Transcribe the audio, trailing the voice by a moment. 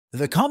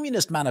The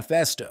Communist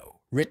Manifesto,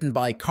 written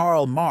by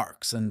Karl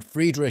Marx and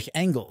Friedrich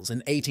Engels in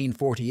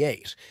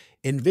 1848,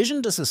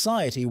 envisioned a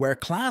society where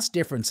class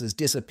differences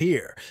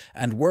disappear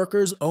and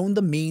workers own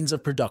the means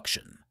of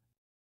production.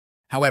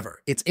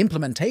 However, its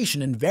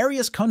implementation in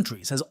various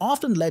countries has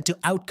often led to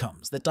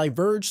outcomes that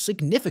diverge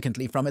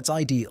significantly from its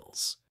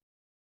ideals.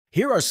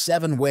 Here are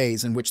 7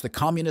 ways in which the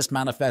Communist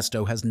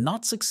Manifesto has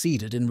not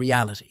succeeded in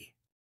reality.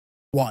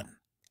 1.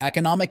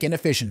 Economic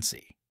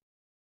inefficiency.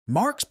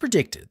 Marx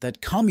predicted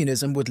that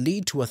communism would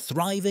lead to a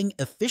thriving,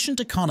 efficient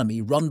economy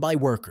run by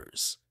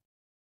workers.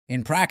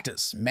 In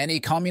practice, many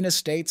communist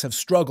states have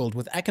struggled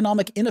with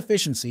economic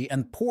inefficiency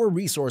and poor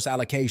resource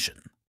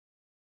allocation.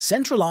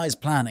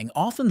 Centralized planning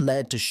often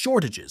led to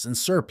shortages and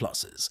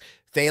surpluses,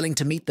 failing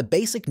to meet the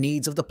basic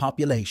needs of the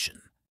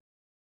population.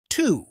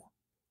 2.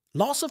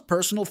 Loss of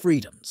personal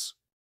freedoms.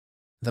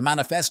 The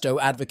manifesto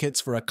advocates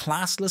for a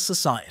classless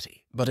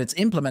society, but its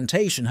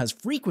implementation has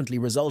frequently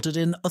resulted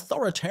in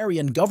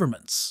authoritarian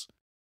governments.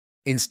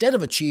 Instead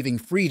of achieving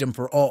freedom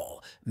for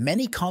all,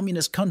 many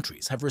communist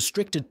countries have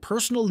restricted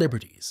personal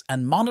liberties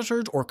and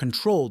monitored or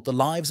controlled the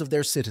lives of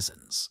their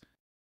citizens.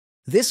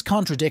 This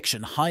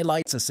contradiction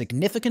highlights a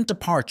significant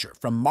departure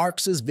from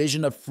Marx's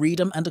vision of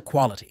freedom and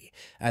equality,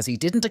 as he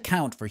didn't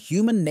account for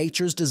human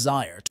nature's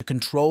desire to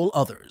control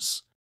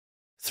others.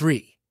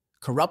 3.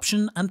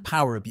 Corruption and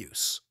power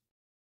abuse.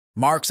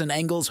 Marx and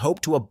Engels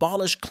hoped to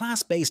abolish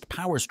class-based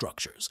power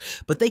structures,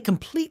 but they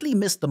completely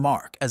missed the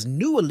mark as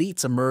new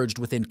elites emerged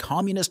within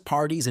communist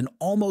parties in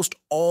almost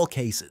all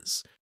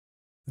cases.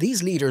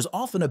 These leaders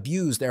often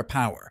abused their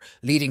power,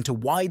 leading to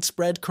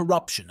widespread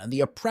corruption and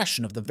the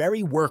oppression of the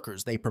very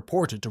workers they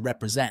purported to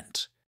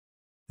represent.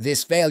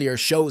 This failure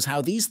shows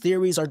how these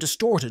theories are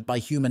distorted by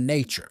human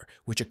nature,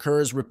 which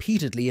occurs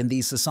repeatedly in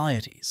these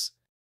societies.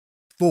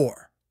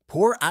 4.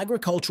 Poor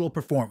agricultural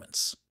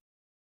performance.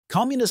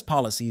 Communist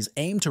policies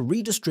aim to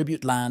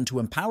redistribute land to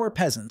empower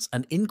peasants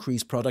and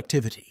increase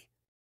productivity.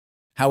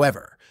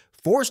 However,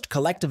 forced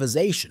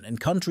collectivization in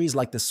countries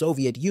like the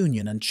Soviet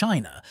Union and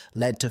China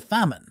led to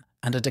famine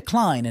and a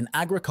decline in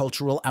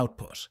agricultural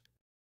output.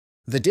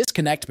 The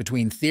disconnect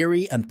between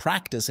theory and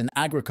practice in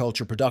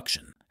agriculture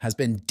production has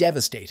been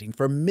devastating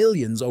for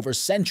millions over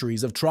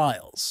centuries of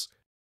trials.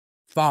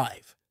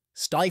 5.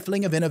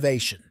 Stifling of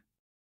Innovation.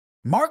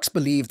 Marx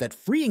believed that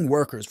freeing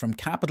workers from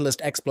capitalist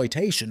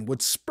exploitation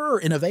would spur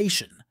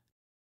innovation.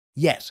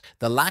 Yet,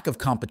 the lack of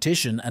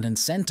competition and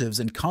incentives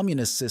in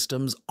communist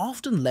systems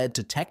often led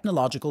to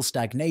technological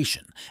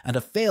stagnation and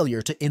a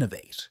failure to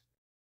innovate.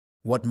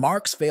 What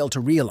Marx failed to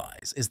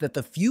realize is that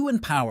the few in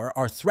power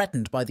are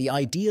threatened by the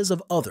ideas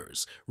of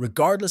others,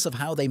 regardless of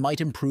how they might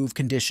improve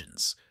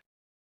conditions.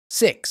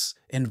 6.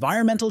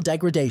 Environmental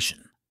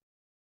degradation.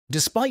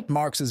 Despite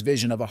Marx's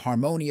vision of a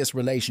harmonious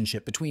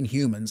relationship between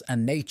humans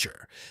and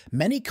nature,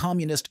 many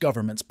communist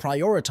governments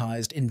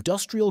prioritized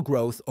industrial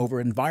growth over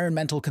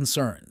environmental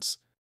concerns.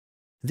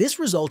 This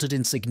resulted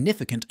in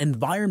significant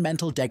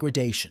environmental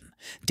degradation,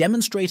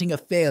 demonstrating a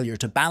failure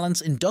to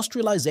balance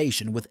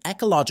industrialization with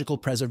ecological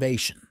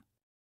preservation.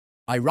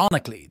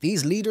 Ironically,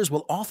 these leaders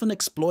will often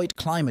exploit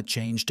climate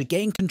change to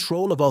gain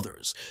control of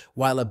others,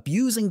 while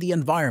abusing the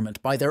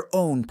environment by their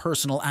own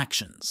personal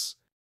actions.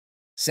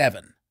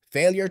 7.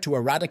 Failure to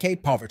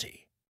eradicate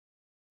poverty.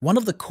 One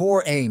of the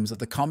core aims of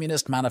the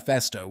Communist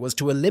Manifesto was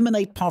to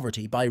eliminate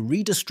poverty by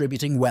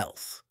redistributing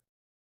wealth.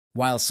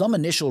 While some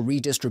initial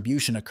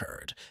redistribution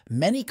occurred,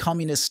 many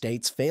communist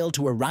states failed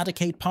to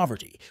eradicate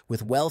poverty,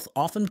 with wealth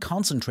often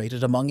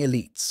concentrated among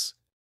elites.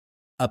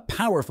 A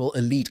powerful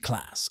elite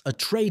class, a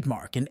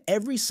trademark in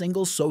every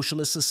single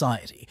socialist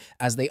society,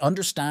 as they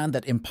understand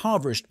that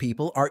impoverished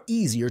people are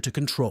easier to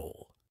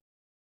control.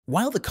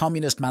 While the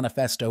Communist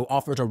Manifesto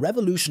offered a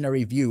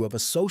revolutionary view of a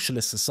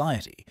socialist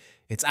society,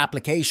 its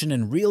application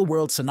in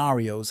real-world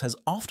scenarios has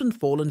often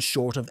fallen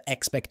short of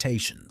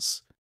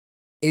expectations.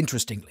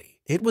 Interestingly,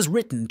 it was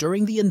written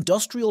during the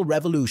Industrial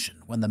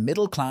Revolution when the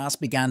middle class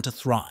began to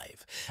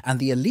thrive, and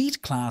the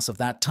elite class of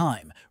that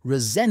time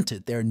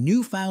resented their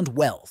newfound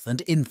wealth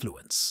and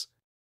influence.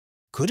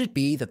 Could it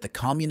be that the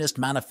Communist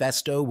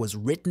Manifesto was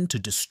written to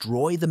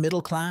destroy the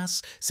middle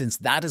class, since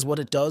that is what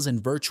it does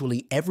in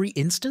virtually every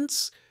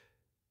instance?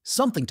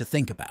 Something to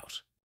think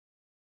about.